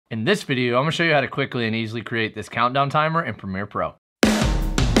In this video, I'm going to show you how to quickly and easily create this countdown timer in Premiere Pro.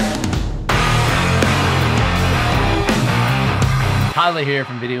 Tyler here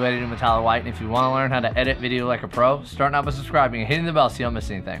from Video Editing with Tyler White, and if you want to learn how to edit video like a pro, start now by subscribing and hitting the bell so you don't miss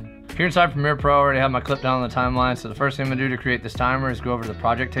anything. Here inside Premiere Pro, I already have my clip down on the timeline, so the first thing I'm going to do to create this timer is go over to the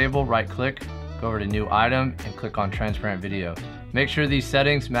project table, right click, go over to new item, and click on transparent video. Make sure these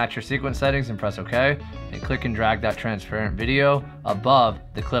settings match your sequence settings and press OK, and click and drag that transparent video above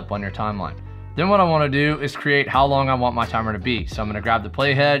the clip on your timeline. Then what I want to do is create how long I want my timer to be. So I'm going to grab the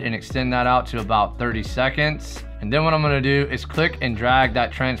playhead and extend that out to about 30 seconds. And then what I'm going to do is click and drag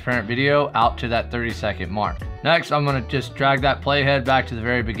that transparent video out to that 30-second mark. Next, I'm going to just drag that playhead back to the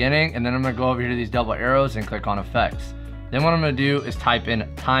very beginning, and then I'm going to go over here to these double arrows and click on effects. Then what I'm going to do is type in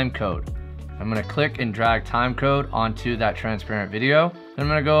timecode. I'm going to click and drag timecode onto that transparent video. Then I'm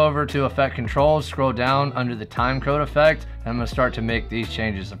going to go over to effect controls, scroll down under the timecode effect, and I'm going to start to make these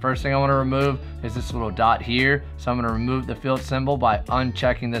changes. The first thing I want to remove is this little dot here. So I'm going to remove the field symbol by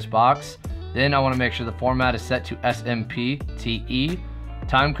unchecking this box. Then I want to make sure the format is set to SMPTE.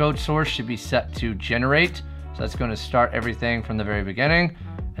 Timecode source should be set to generate. So that's going to start everything from the very beginning.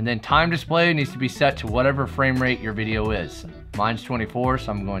 And then time display needs to be set to whatever frame rate your video is. Mine's 24,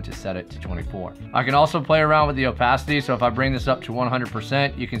 so I'm going to set it to 24. I can also play around with the opacity, so if I bring this up to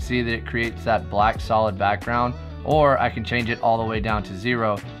 100%, you can see that it creates that black solid background, or I can change it all the way down to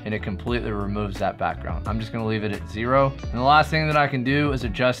 0 and it completely removes that background. I'm just going to leave it at 0. And the last thing that I can do is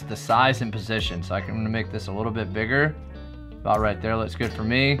adjust the size and position. So I can make this a little bit bigger. About right there looks good for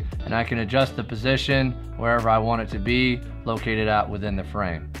me, and I can adjust the position wherever I want it to be located at within the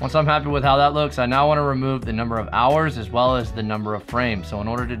frame. Once I'm happy with how that looks, I now want to remove the number of hours as well as the number of frames. So in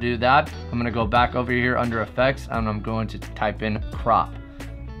order to do that, I'm going to go back over here under effects, and I'm going to type in crop.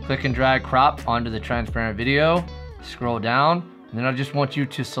 Click and drag crop onto the transparent video, scroll down, and then I just want you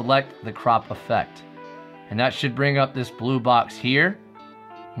to select the crop effect. And that should bring up this blue box here.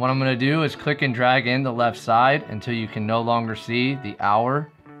 What I'm going to do is click and drag in the left side until you can no longer see the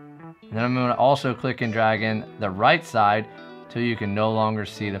hour. And then I'm going to also click and drag in the right side until you can no longer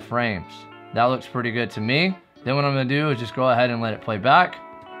see the frames. That looks pretty good to me. Then what I'm going to do is just go ahead and let it play back.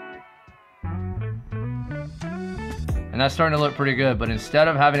 And that's starting to look pretty good, but instead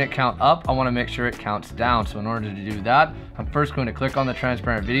of having it count up, I want to make sure it counts down. So in order to do that, I'm first going to click on the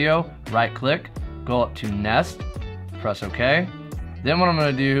transparent video, right click, go up to nest, press OK. Then what I'm going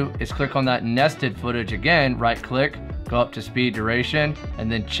to do is click on that nested footage again, right click, go up to speed duration,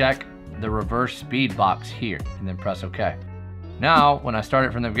 and then check the reverse speed box here, and then press OK. Now, when I start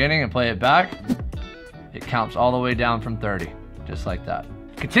it from the beginning and play it back, it counts all the way down from 30, just like that.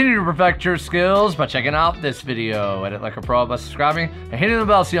 Continue to perfect your skills by checking out this video. Edit like a pro by subscribing and hitting the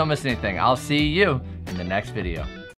bell so you don't miss anything. I'll see you in the next video.